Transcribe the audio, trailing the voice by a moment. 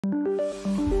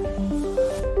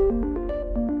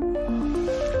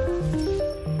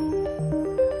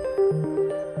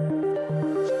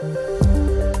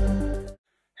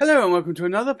Hello and welcome to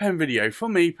another pen video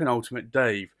from me, Penultimate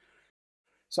Dave.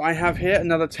 So I have here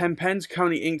another 10 pens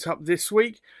currently inked up this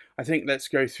week. I think let's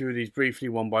go through these briefly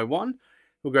one by one.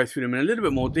 We'll go through them in a little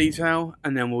bit more detail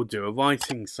and then we'll do a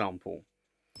writing sample.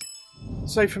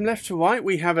 So from left to right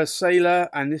we have a Sailor,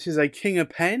 and this is a King of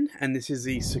Pen, and this is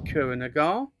the Sakura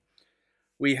Nagare.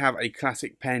 We have a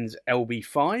Classic Pens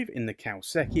LB5 in the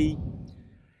Kouseki.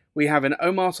 We have an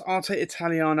Omas Arte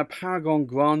Italiana Paragon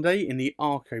Grande in the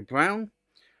Arco Brown.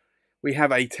 We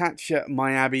have a Taccia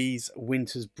Miyabi's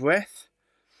Winter's Breath.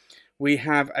 We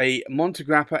have a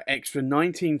Montegrappa Extra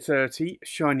 1930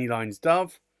 Shiny Lines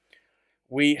Dove.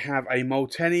 We have a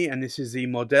Molteni, and this is the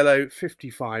Modello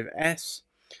 55S.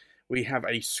 We have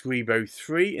a Scribo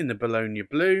 3 in the Bologna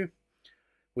Blue.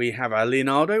 We have a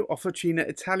Leonardo Officina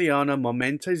Italiana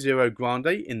Momento 0 Grande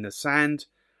in the Sand.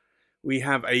 We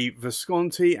have a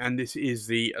Visconti, and this is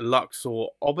the Luxor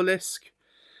Obelisk.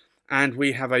 And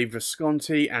we have a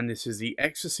Visconti, and this is the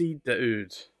Extase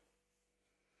d'Oud.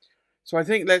 So I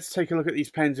think let's take a look at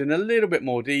these pens in a little bit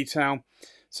more detail.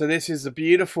 So this is the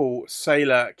beautiful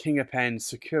Sailor King of Pens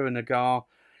Sakura Nagare.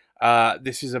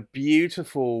 This is a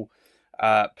beautiful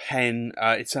pen.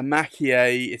 It's a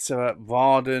Makie, it's a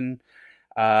Varden,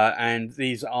 and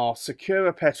these are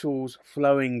Sakura petals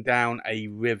flowing down a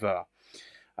river.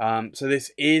 So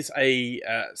this is a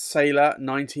Sailor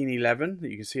 1911 that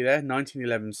you can see there,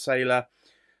 1911 Sailor,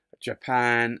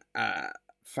 Japan,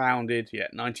 founded,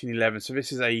 1911. So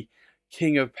this is a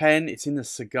King of Pen. It's in the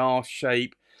cigar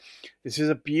shape. This is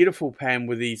a beautiful pen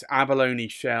with these abalone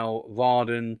shell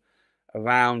Varden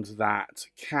around that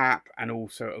cap and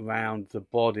also around the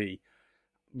body.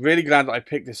 Really glad that I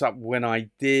picked this up when I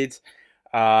did.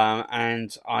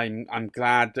 And I'm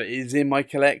glad that it is in my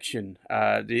collection.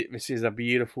 This is a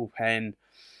beautiful pen.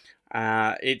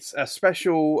 It's a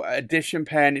special edition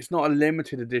pen. It's not a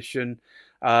limited edition.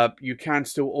 You can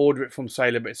still order it from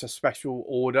Sailor, but it's a special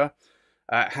order.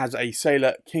 It has a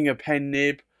Sailor King of Pen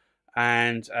nib,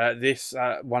 and this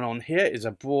one on here is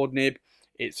a broad nib.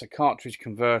 It's a cartridge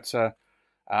converter.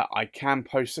 I can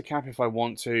post the cap if I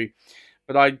want to,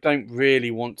 but I don't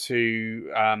really want to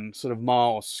sort of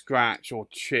mar or scratch or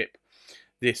chip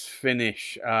this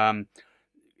finish.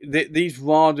 These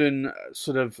Varden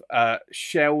sort of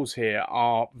shells here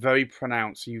are very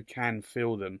pronounced, so you can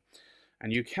feel them.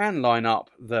 And you can line up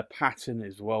the pattern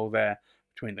as well there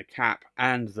between the cap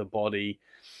and the body.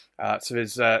 So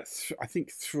there's, I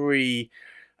think, 3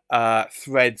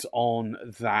 threads on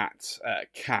that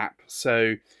cap.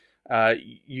 So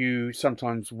you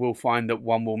sometimes will find that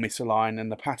one will misalign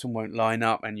and the pattern won't line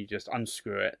up, and you just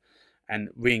unscrew it and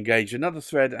re-engage another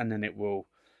thread, and then it will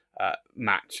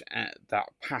match that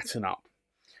pattern up.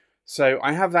 So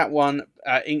I have that one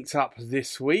inked up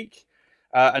this week.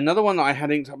 Another one that I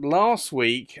had inked up last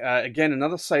week, again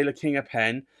another Sailor King of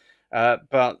Pen,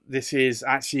 but this is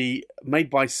actually made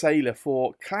by Sailor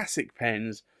for classic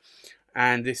pens.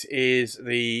 And this is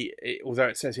the, although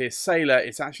it says here Sailor,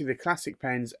 it's actually the Classic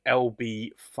Pens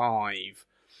LB5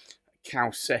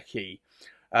 Kouseki.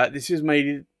 This is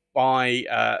made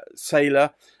by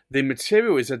Sailor. The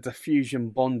material is a diffusion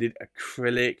bonded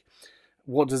acrylic.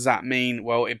 What does that mean?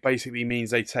 Well, it basically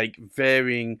means they take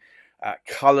varying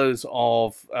colours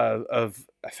of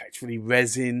effectively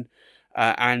resin,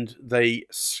 and they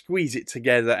squeeze it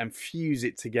together and fuse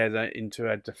it together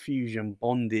into a diffusion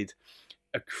bonded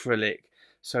acrylic,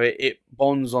 so it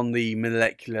bonds on the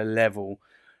molecular level.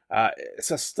 It's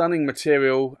a stunning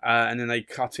material, and then they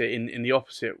cut it in the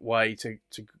opposite way to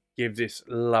give this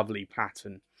lovely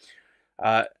pattern.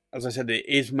 As I said, it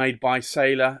is made by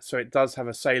Sailor, so it does have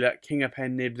a Sailor King of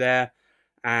Pen nib there,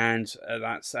 and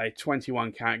that's a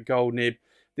 21 karat gold nib.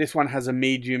 This one has a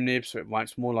medium nib, so it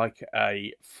writes more like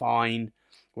a fine,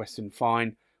 Western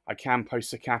fine. I can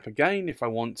post the cap again if I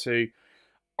want to.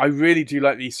 I really do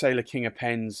like these Sailor King of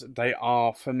Pens. They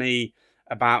are, for me,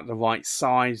 about the right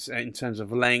size in terms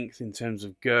of length, in terms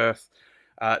of girth.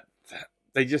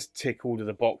 They just tick all of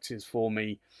the boxes for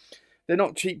me. They're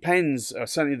not cheap pens,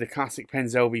 certainly the Classic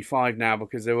Pens LB5 now,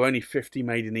 because there were only 50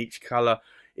 made in each colour.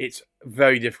 It's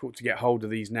very difficult to get hold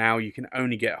of these now. You can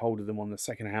only get hold of them on the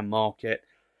second-hand market.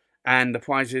 And the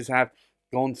prices have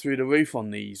gone through the roof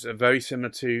on these. Very similar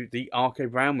to the Arco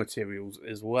Brown materials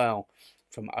as well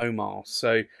from Omas.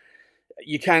 So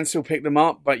you can still pick them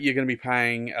up, but you're going to be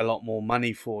paying a lot more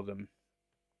money for them.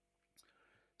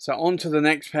 So on to the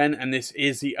next pen, and this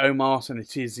is the Omas, and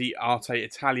it is the Arte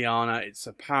Italiana. It's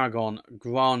a Paragon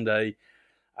Grande.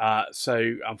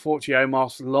 So unfortunately,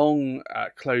 Omas long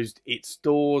closed its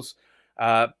doors.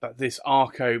 But this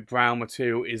Arco brown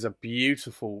material is a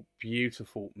beautiful,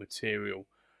 beautiful material.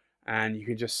 And you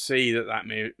can just see that that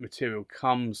material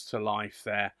comes to life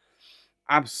there.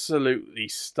 Absolutely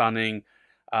stunning.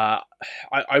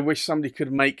 I wish somebody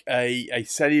could make a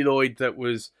celluloid that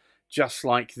was just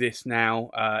like this now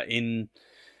in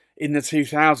the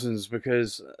 2000s,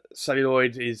 because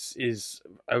celluloid is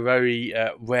a very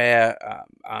rare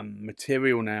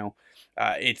material now.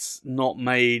 It's not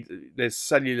made. There's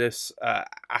cellulose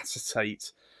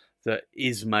acetate that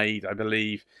is made, I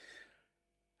believe,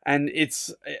 and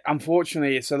it's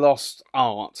unfortunately it's a lost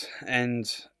art,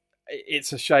 and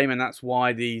it's a shame, and that's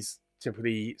why these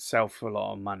typically sell for a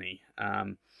lot of money.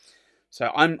 So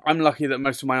I'm lucky that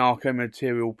most of my Arco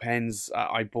material pens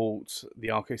I bought, the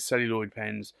Arco celluloid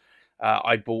pens,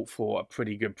 I bought for a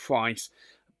pretty good price,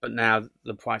 but now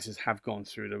the prices have gone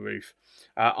through the roof.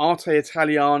 Arte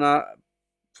Italiana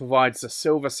provides a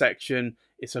silver section.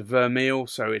 It's a vermeil,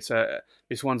 so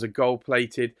this one's a gold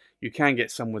plated. You can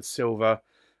get some with silver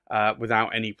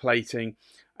without any plating.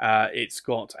 It's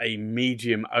got a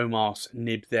medium Omas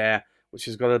nib there, which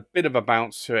has got a bit of a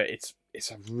bounce to it.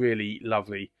 It's a really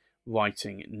lovely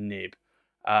writing nib,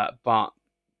 but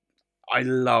I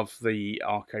love the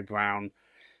Arco brown,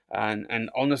 and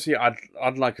honestly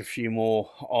I'd like a few more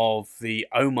of the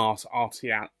Omas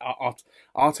Arte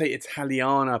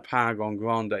Italiana Paragon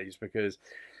Grandes, because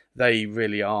they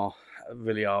really are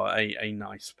a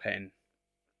nice pen.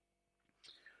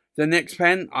 The next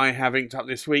pen I have inked up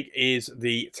this week is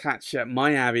the Taccia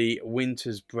Miyabi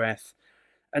Winter's Breath.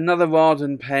 Another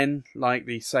Raden pen like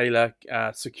the Sailor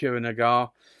Sakura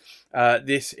Nagare.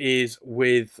 This is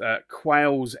with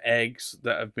quail's eggs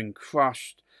that have been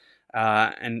crushed,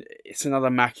 and it's another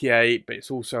maquis, but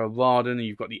it's also a Raden.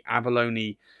 You've got the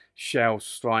abalone shell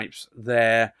stripes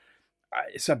there.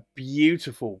 It's a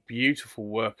beautiful, beautiful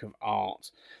work of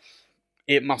art.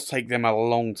 It must take them a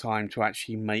long time to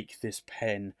actually make this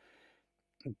pen,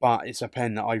 but it's a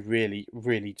pen that I really,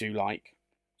 really do like.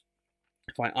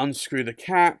 If I unscrew the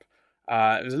cap,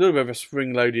 there's a little bit of a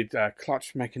spring-loaded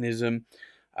clutch mechanism.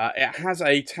 It has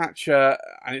a Taccia,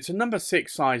 and it's a number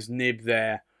 6 size nib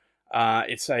there.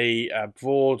 It's a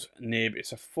broad nib.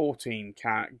 It's a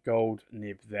 14-carat gold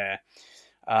nib there.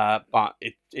 But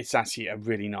it's actually a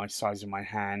really nice size in my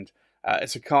hand.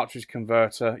 It's a cartridge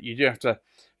converter. You do have to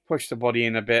push the body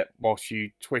in a bit whilst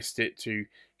you twist it to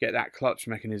get that clutch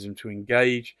mechanism to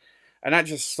engage. And that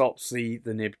just stops the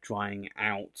nib drying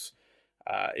out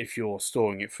if you're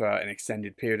storing it for an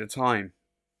extended period of time.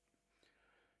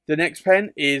 The next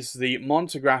pen is the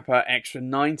Montegrappa Extra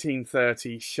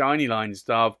 1930 Shiny Lines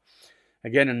Dove.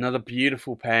 Again, another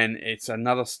beautiful pen. It's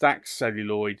another stacked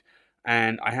celluloid,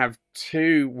 and I have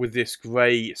two with this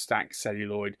grey stacked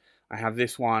celluloid. I have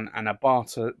this one and a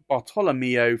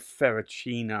Bartolomeo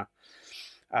Ferracina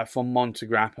from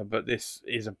Montegrappa, but this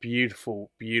is a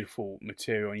beautiful, beautiful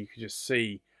material, and you can just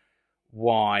see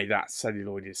why that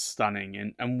celluloid is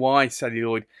stunning, and why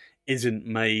celluloid isn't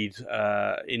made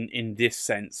in this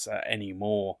sense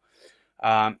anymore.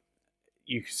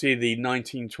 You can see the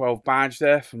 1912 badge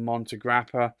there from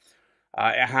Montegrappa.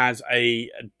 It has a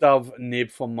dove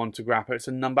nib from Montegrappa. It's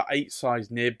a number 8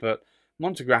 size nib, but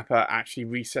Montegrappa actually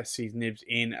recessed these nibs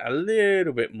in a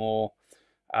little bit more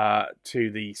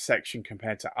to the section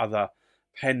compared to other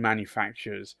pen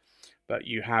manufacturers. But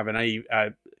you have an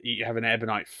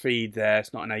ebonite feed there.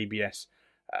 It's not an ABS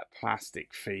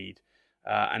plastic feed.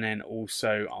 And then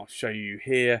also, I'll show you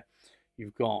here,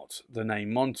 you've got the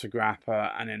name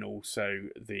Montegrappa, and then also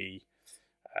the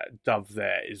dove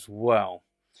there as well.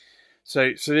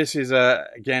 So this is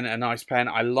again a nice pen.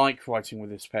 I like writing with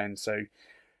this pen, so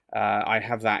I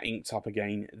have that inked up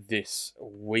again this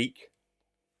week.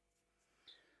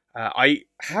 I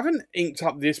haven't inked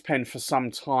up this pen for some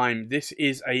time. This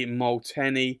is a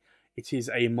Molteni. It is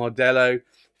a Modello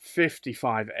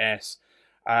 55S.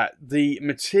 The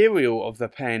material of the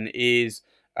pen is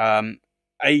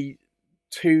a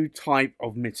two type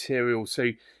of material. So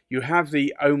you have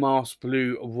the Omas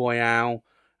Blue Royale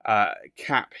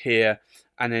cap here,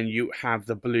 and then you have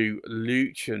the blue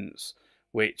Lucens,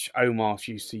 which Omas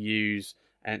used to use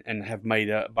and have made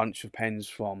a bunch of pens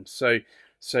from. So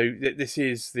this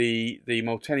is the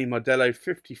Molteni Modello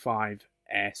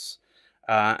 55S,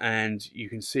 and you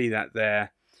can see that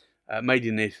there, made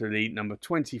in Italy, number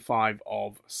 25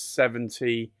 of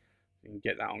 70. You can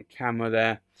get that on camera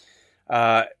there.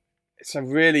 It's a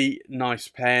really nice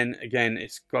pen. Again,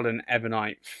 it's got an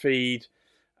ebonite feed,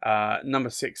 number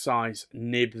 6 size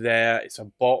nib there. It's a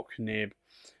Bock nib.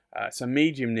 It's a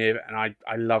medium nib, and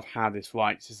I love how this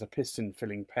writes. It's a piston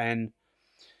filling pen.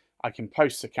 I can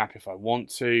post the cap if I want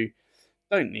to.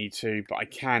 Don't need to, but I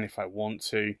can if I want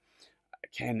to.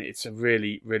 Again, it's a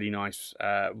really, really nice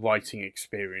writing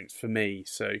experience for me.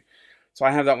 So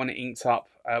I have that one inked up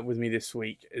with me this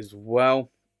week as well.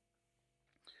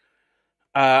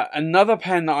 Another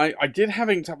pen that I did have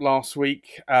inked up last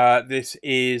week. This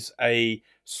is a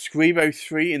Scribo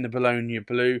 3 in the Bologna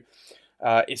blue.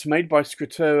 It's made by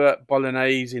Scrittura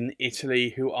Bolognese in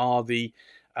Italy, who are the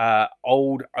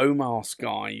old Omas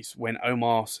guys. When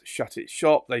Omas shut its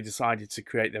shop, they decided to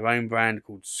create their own brand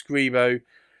called Scribo.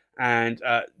 And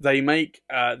they make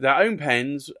their own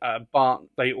pens, but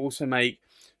they also make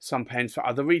some pens for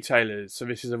other retailers. So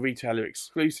this is a retailer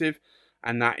exclusive,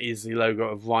 and that is the logo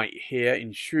of Right Here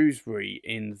in Shrewsbury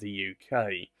in the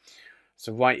UK.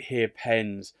 So Right Here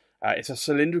pens. It's a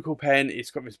cylindrical pen. It's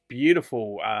got this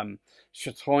beautiful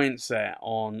chatoyance there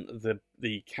on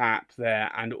the cap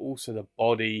there, and also the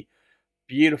body.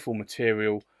 Beautiful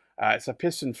material. It's a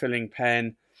piston filling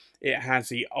pen. It has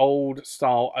the old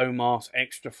style Omas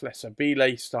Extra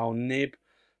Flexibile style nib.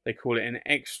 They call it an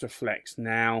Extra Flex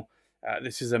now.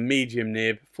 This is a medium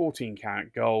nib, 14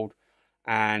 karat gold,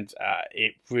 and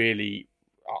it really,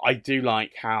 I do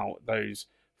like how those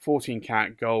 14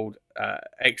 karat gold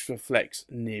Extra Flex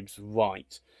nibs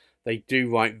write. They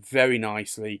do write very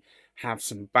nicely, have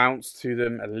some bounce to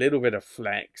them, a little bit of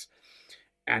flex,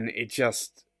 and it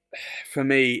just, for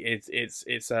me,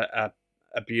 it's a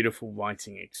beautiful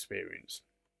writing experience.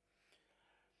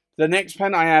 The next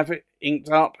pen I have inked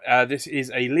up, this is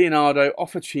a Leonardo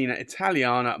Officina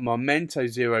Italiana Momento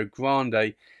Zero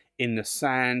Grande in the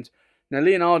sand. Now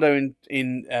Leonardo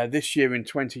in this year in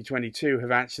 2022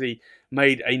 have actually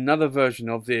made another version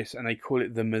of this, and they call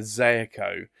it the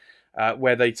Mosaico,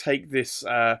 where they take this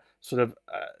sort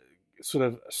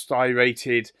of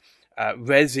styrated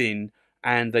resin,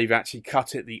 and they've actually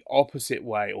cut it the opposite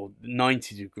way, or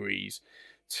 90 degrees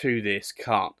to this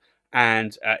cut,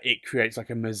 and it creates like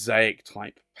a mosaic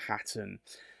type pattern.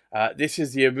 This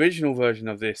is the original version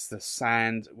of this, the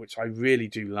sand, which I really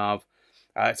do love.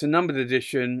 It's a numbered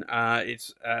edition.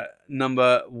 It's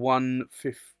number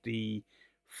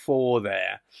 154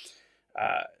 there.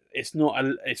 It's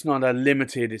not a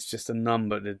limited, it's just a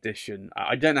numbered edition.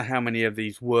 I don't know how many of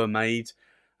these were made.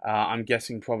 I'm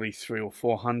guessing probably 300 or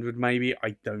 400 maybe.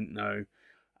 I don't know.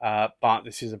 But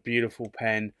this is a beautiful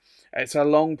pen. It's a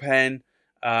long pen.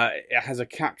 It has a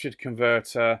captured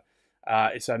converter.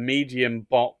 It's a medium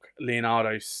Bock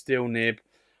Leonardo steel nib.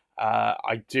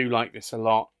 I do like this a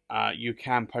lot. You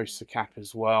can post the cap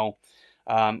as well.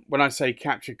 When I say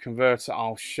captured converter,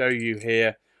 I'll show you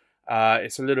here.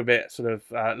 It's a little bit sort of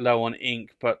low on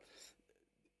ink, but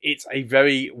it's a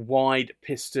very wide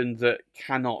piston that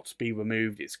cannot be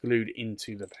removed. It's glued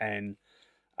into the pen.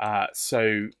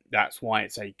 So that's why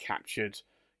it's a captured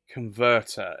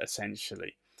converter,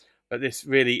 essentially. But this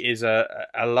really is a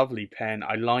lovely pen.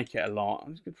 I like it a lot.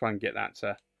 I'm just going to try and get that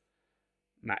to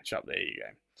match up. There you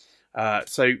go.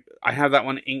 So I have that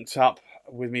one inked up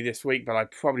with me this week, but I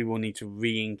probably will need to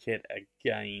re-ink it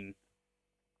again.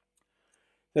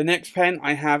 The next pen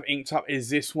I have inked up is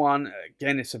this one.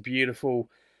 Again, it's a beautiful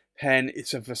pen.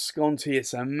 It's a Visconti.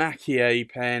 It's a Macchie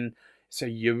pen. It's a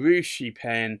Urushi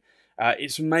pen.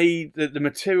 It's made, the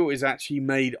material is actually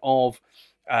made of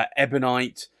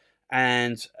ebonite,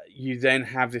 and you then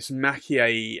have this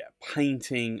Macchie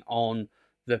painting on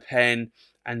the pen,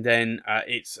 and then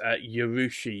it's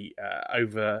Urushi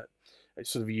over,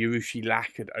 sort of Urushi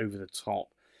lacquered over the top.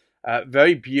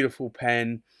 Very beautiful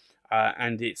pen,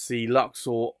 and it's the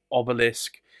Luxor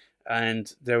Obelisk,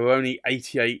 and there were only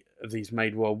 88 of these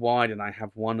made worldwide, and I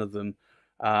have one of them.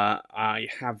 I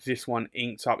have this one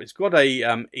inked up. It's got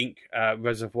a ink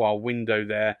reservoir window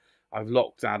there. I've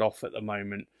locked that off at the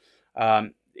moment.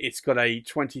 It's got a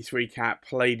 23 cat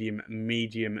palladium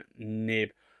medium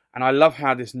nib, and I love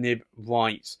how this nib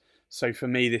writes. So for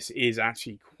me, this is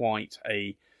actually quite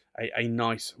a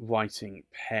nice writing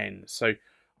pen. So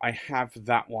I have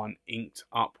that one inked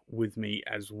up with me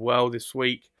as well this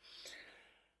week.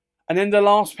 And then the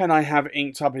last pen I have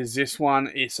inked up is this one.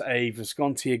 It's a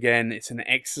Visconti again. It's an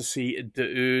Ecstasy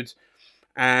de Oud.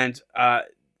 And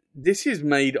this is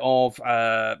made of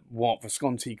what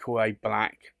Visconti call a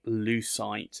black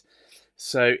lucite.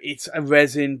 So it's a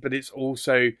resin, but it's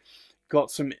also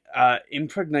got some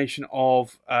impregnation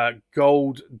of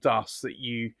gold dust that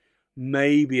you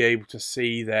may be able to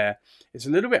see there. It's a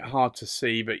little bit hard to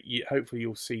see, but hopefully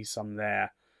you'll see some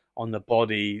there. On the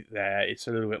body there, it's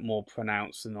a little bit more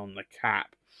pronounced than on the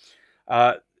cap.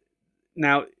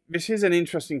 Now, this is an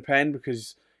interesting pen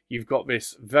because you've got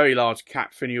this very large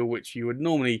cap finial, which you would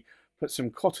normally put some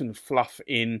cotton fluff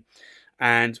in.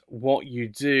 And what you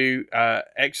do,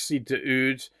 Ecstasy de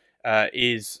Oud, it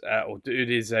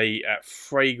is a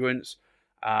fragrance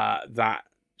that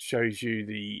shows you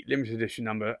the limited edition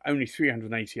number. Only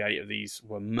 388 of these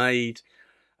were made,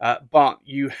 but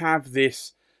you have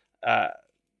this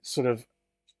sort of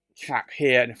cap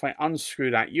here, and if I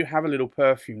unscrew that, you have a little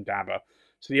perfume dabber.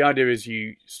 So the idea is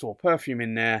you store perfume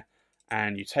in there,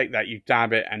 and you take that, you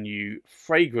dab it, and you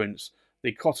fragrance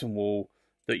the cotton wool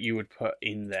that you would put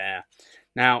in there.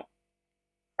 Now,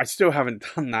 I still haven't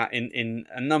done that in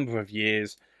a number of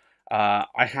years.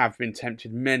 I have been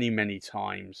tempted many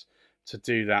times to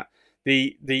do that.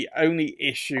 The only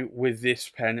issue with this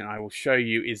pen, and I will show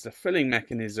you, is the filling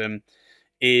mechanism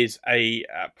is a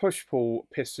push-pull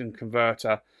piston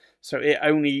converter. So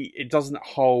it doesn't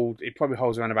hold, it probably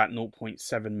holds around about 0.7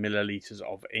 milliliters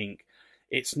of ink.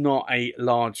 It's not a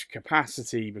large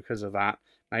capacity because of that,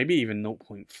 maybe even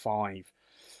 0.5.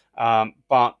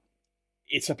 But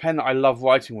it's a pen that I love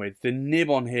writing with. The nib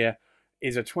on here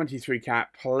is a 23 cat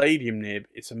palladium nib.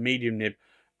 It's a medium nib,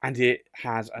 and it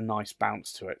has a nice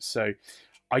bounce to it. So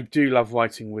I do love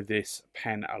writing with this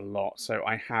pen a lot. So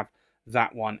I have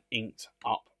that one inked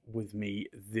up with me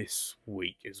this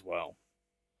week as well.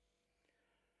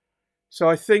 So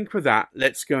I think with that,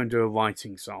 let's go and do a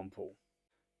writing sample.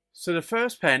 So the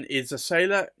first pen is the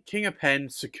Sailor King of Pen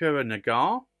Sakura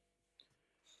Nagare.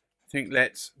 I think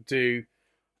let's do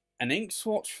an ink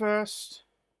swatch first.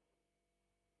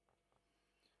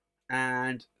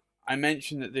 And I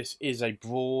mentioned that this is a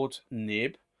broad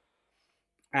nib.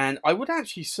 And I would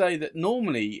actually say that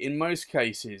normally, in most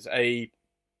cases, a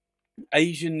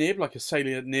Asian nib, like a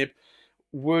Sailor nib,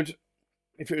 would,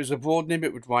 if it was a broad nib,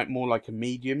 it would write more like a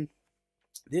medium.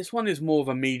 This one is more of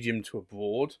a medium to a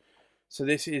broad. So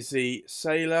this is the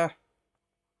Sailor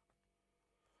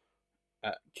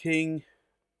King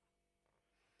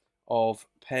of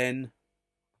Pen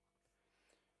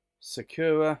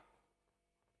Sakura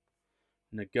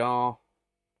Nagare,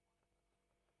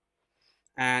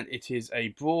 and it is a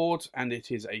broad, and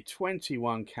it is a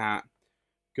 21 cat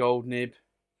gold nib,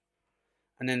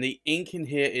 and then the ink in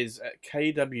here is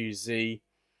KWZ,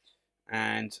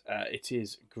 and it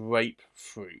is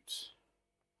grapefruit,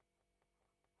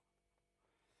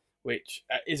 which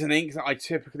is an ink that I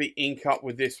typically ink up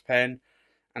with this pen,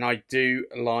 and I do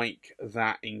like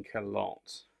that ink a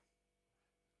lot.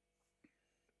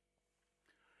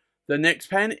 The next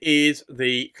pen is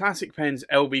the Classic Pens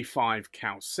LB5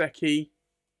 Kouseki.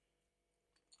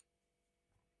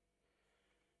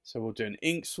 So we'll do an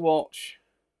ink swatch.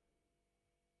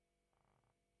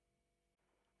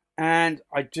 And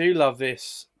I do love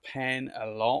this pen a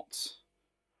lot.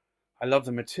 I love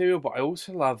the material, but I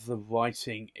also love the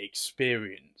writing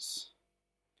experience.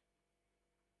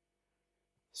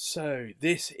 So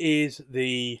this is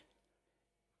the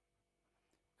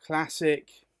Classic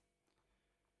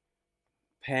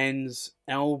Pens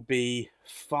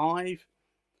LB5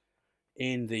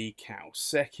 in the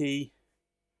Kouseki,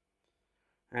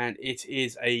 and it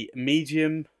is a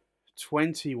medium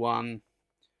 21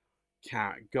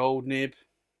 cat gold nib,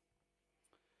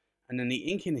 and then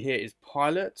the ink in here is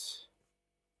Pilot,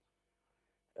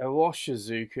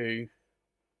 Eroshizuku,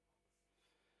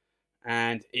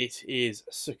 and it is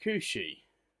Sakushi,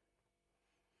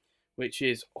 which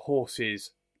is horse's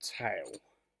tail.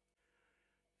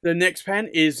 The next pen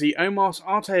is the Omas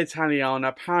Arte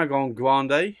Italiana Paragon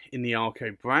Grande in the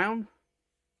Arco brown.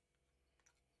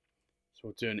 So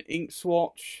we'll do an ink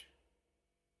swatch.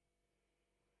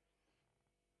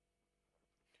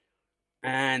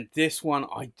 And this one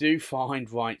I do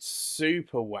find writes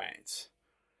super wet.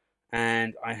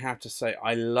 And I have to say,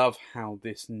 I love how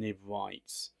this nib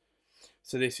writes.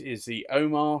 So this is the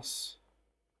Omas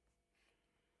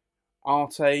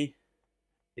Arte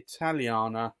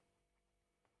Italiana,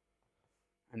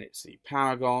 and it's the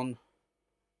Paragon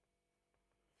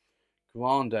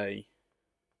Grande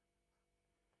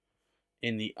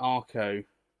in the Arco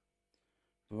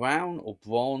brown or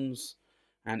bronze,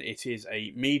 and it is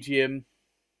a medium,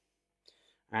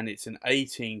 and it's an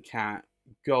 18 cat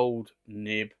gold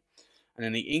nib, and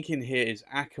then the ink in here is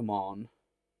Akamon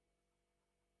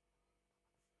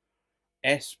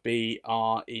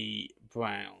SBRE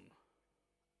brown.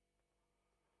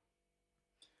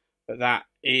 But that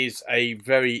is a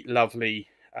very lovely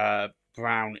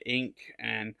brown ink,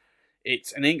 and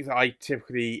it's an ink that I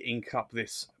typically ink up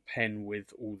this pen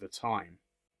with all the time.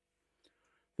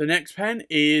 The next pen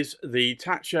is the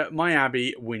Taccia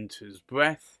Miyabi Winter's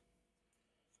Breath.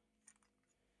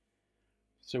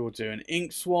 So we'll do an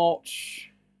ink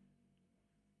swatch.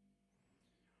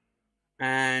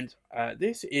 And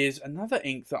this is another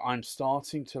ink that I'm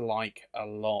starting to like a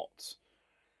lot.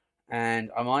 And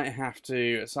I might have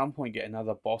to, at some point, get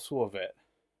another bottle of it.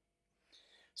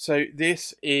 So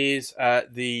this is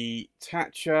the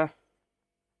Taccia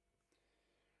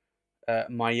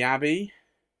Miyabi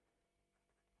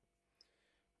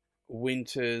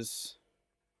Winter's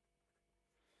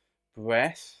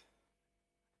Breath,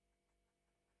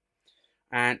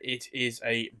 and it is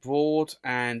a broad,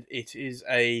 and it is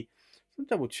a, I'll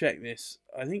double check this.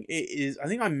 I think it is, I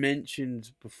think I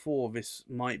mentioned before this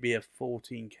might be a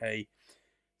 14K.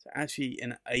 It's actually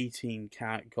an 18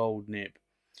 karat gold nib.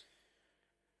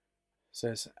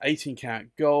 So it's 18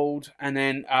 karat gold, and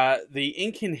then the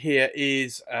ink in here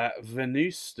is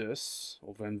Venustus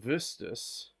or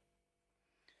Venvustus,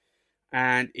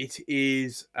 and it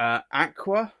is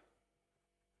Aqua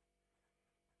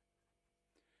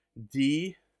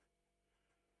di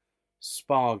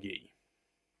Spargi.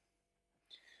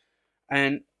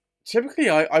 And typically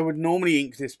I would normally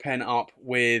ink this pen up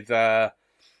with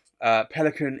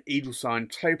Pelican Edelstein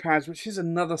Topaz, which is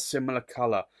another similar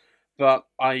colour. But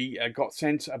I got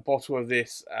sent a bottle of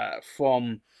this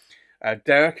from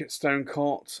Derek at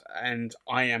Stonecott, and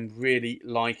I am really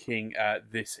liking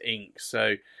this ink.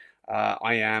 So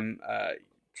I am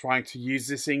trying to use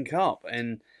this ink up,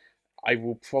 and I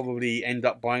will probably end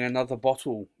up buying another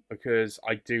bottle because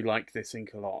I do like this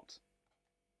ink a lot.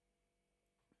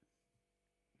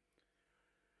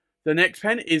 The next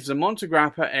pen is the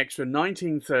Montegrappa Extra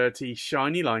 1930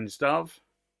 Shiny Lines Dove.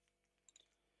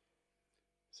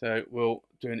 So we'll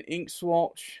do an ink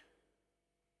swatch.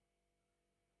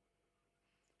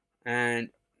 And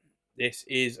this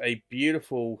is a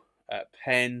beautiful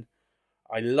pen.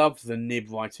 I love the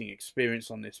nib writing experience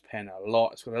on this pen a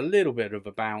lot. It's got a little bit of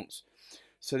a bounce.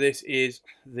 So this is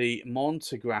the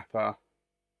Montegrappa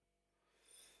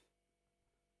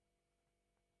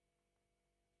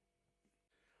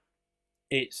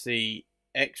It's the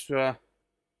Extra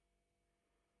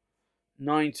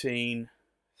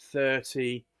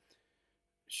 1930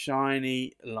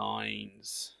 Shiny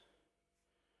Lines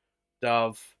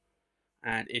Dove,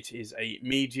 and it is a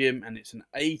medium, and it's an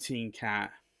 18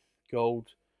 karat gold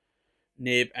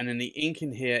nib, and then the ink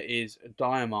in here is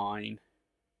Diamine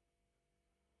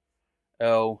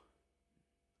Earl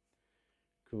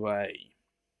Grey.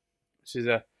 This is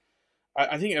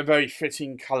I think a very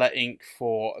fitting colour ink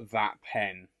for that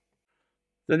pen.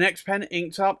 The next pen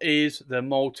inked up is the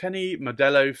Molteni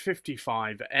Modello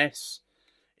 55S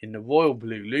in the royal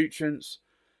blue Lucens.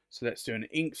 So let's do an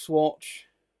ink swatch.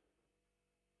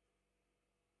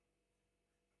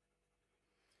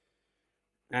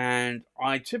 And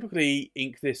I typically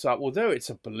ink this up, although it's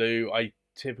a blue, I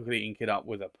typically ink it up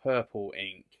with a purple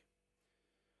ink.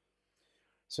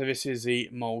 So this is the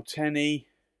Molteni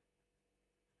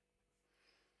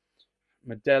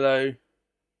Modello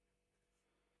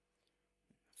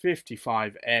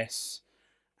 55S,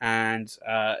 and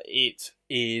it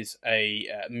is a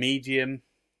medium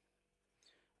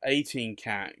 18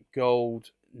 karat gold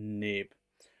nib,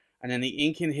 and then the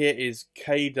ink in here is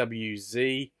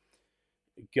KWZ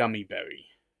Gummy Berry,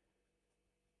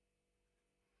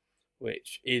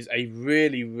 which is a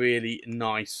really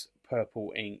nice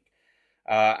purple ink,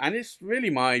 and it's really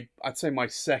I'd say my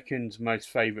second most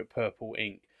favorite purple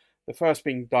ink, the first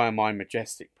being Diamine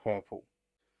Majestic Purple.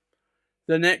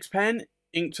 The next pen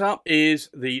inked up is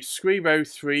the Scribo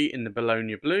 3 in the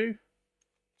Bologna Blue.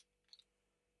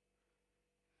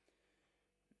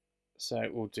 So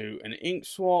we'll do an ink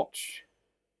swatch.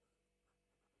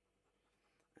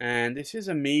 And this is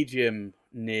a medium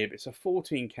nib. It's a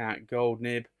 14 karat gold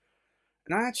nib.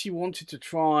 And I actually wanted to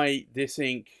try this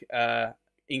ink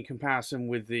in comparison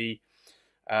with the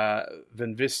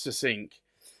Van Vistus ink.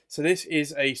 So this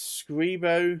is a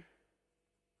Scribo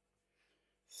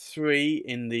 3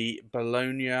 in the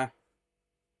Bologna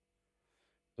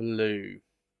Blue,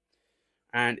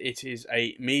 and it is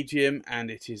a medium,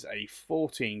 and it is a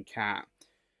 14 karat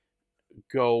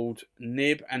gold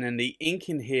nib, and then the ink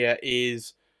in here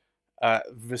is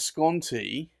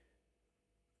Visconti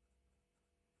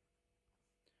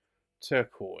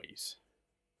turquoise.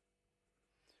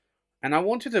 And I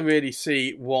wanted to really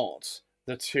see what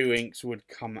the two inks would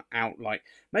come out like.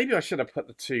 Maybe I should have put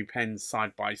the two pens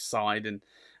side by side, and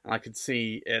I could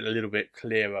see it a little bit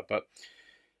clearer, but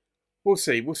we'll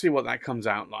see. We'll see what that comes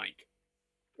out like.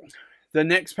 The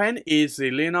next pen is the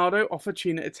Leonardo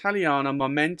Officina Italiana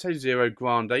Momento Zero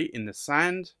Grande in the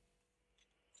sand.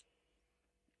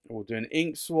 We'll do an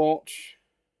ink swatch.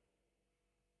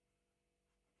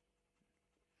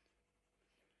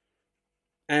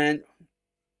 And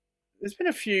there's been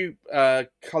a few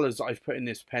colours that I've put in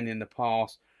this pen in the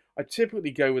past. I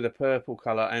typically go with a purple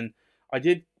colour, and I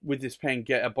did with this pen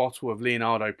get a bottle of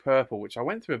Leonardo purple, which I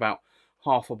went through about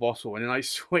half a bottle, and then I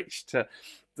switched to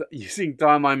using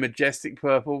Diamine Majestic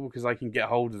Purple because I can get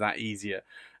hold of that easier.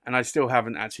 And I still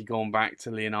haven't actually gone back to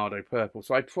Leonardo Purple,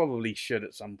 so I probably should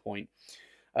at some point.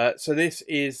 So this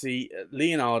is the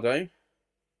Leonardo.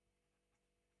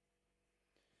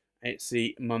 It's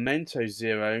the Momento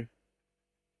Zero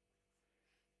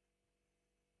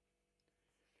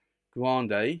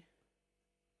Grande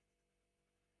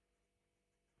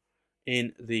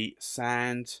in the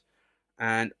sand,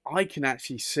 and I can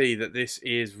actually see that this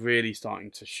is really starting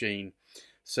to sheen.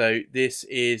 So this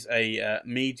is a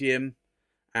medium,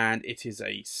 and it is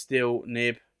a still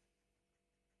nib,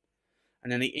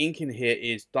 and then the ink in here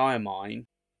is Diamine,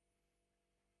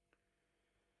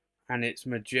 and it's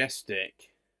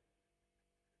Majestic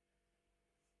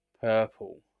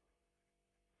Purple.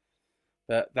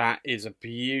 But that is a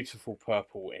beautiful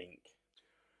purple ink.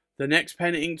 The next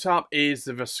pen inked up is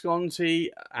the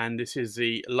Visconti, and this is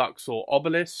the Luxor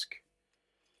Obelisk.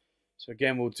 So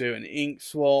again, we'll do an ink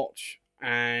swatch,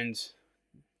 and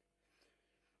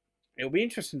it'll be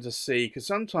interesting to see, because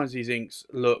sometimes these inks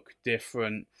look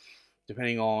different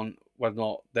depending on whether or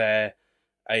not they're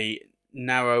a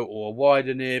narrow or a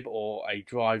wider nib, or a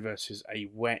dry versus a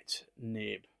wet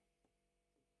nib.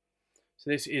 So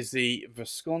this is the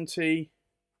Visconti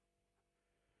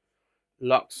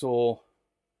Luxor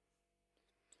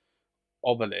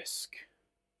Obelisk,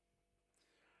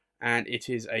 and it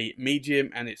is a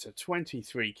medium, and it's a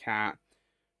 23 cat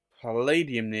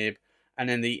palladium nib, and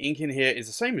then the ink in here is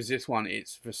the same as this one.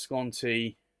 It's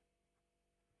Visconti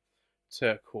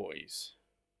turquoise,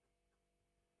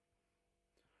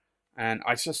 and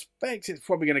I suspect it's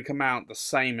probably going to come out the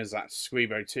same as that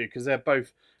Scribo too, because they're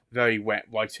both very wet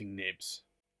writing nibs.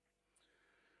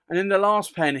 And then the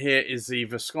last pen here is the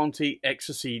Visconti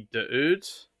Extase d'Oud.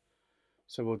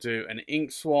 So we'll do an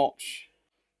ink swatch.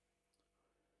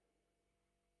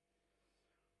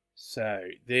 So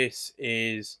this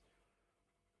is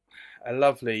a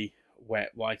lovely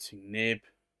wet writing nib.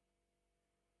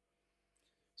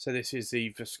 So this is the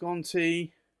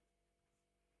Visconti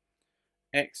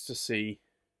Extase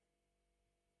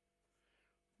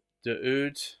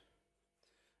d'Oud,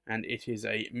 and it is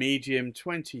a medium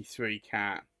 23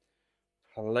 cat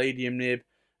palladium nib,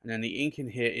 and then the ink in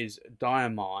here is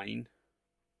Diamine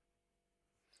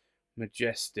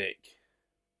Majestic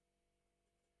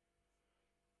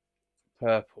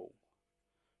Purple,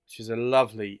 which is a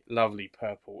lovely, lovely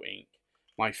purple ink.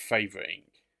 My favourite ink.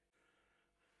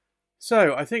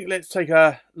 So I think let's take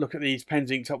a look at these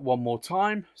pens inked up one more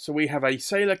time. So we have a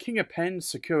Sailor King of Pens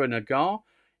Sakura Nagare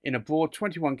in a broad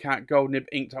 21 cat gold nib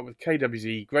inked up with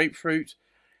KWZ Grapefruit.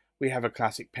 We have a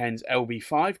Classic Pens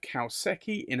LB5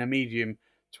 Kouseki in a medium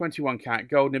 21 cat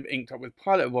gold nib inked up with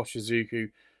Pilot Roshizuku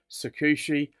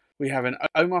Sakushi. We have an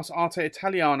Omas Arte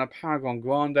Italiana Paragon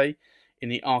Grande in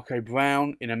the Arco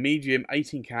Brown in a medium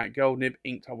 18 cat gold nib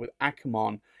inked up with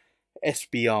Akamon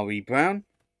SBRE Brown.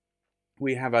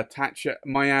 We have a Taccia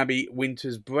Miyabi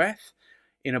Winter's Breath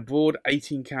in a broad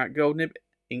 18 cat gold nib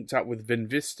inked up with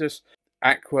Vinvistus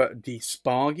Aqua di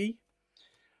Spargi.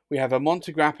 We have a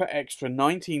Montegrappa Extra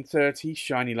 1930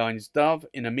 Shiny Lines Dove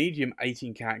in a medium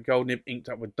 18 cat gold nib inked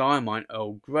up with Diamine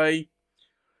Earl Grey.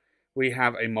 We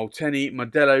have a Molteni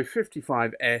Modello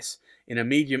 55S in a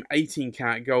medium 18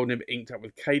 cat gold nib inked up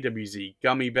with KWZ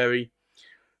Gummy Berry.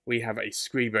 We have a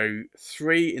Scribo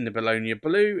 3 in the Bologna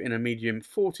Blue in a medium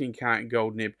 14 cat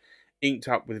gold nib inked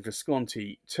up with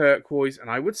Visconti Turquoise. And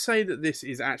I would say that this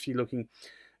is actually looking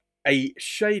a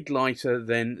shade lighter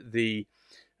than the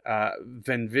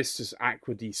Vinvistus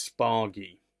Aqua di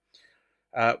Spargi.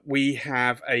 We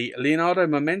have a Leonardo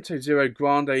Momento Zero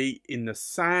Grande in the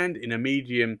sand in a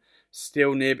medium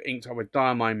still nib inked up with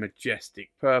Diamine Majestic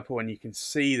Purple, and you can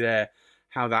see there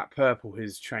how that purple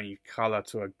has changed colour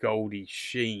to a goldy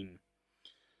sheen.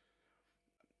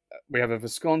 We have a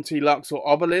Visconti Luxor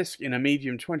Obelisk in a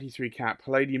medium 23 cat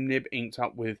palladium nib inked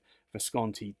up with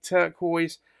Visconti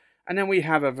Turquoise, and then we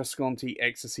have a Visconti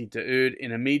Extase d'Oud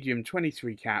in a medium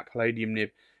 23 cat palladium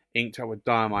nib inked up with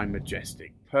Diamine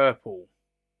Majestic Purple.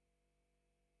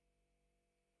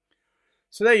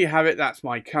 So there you have it. That's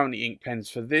my currently inked pens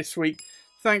for this week.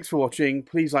 Thanks for watching.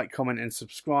 Please like, comment and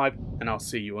subscribe, and I'll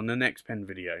see you on the next pen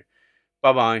video.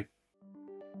 Bye bye.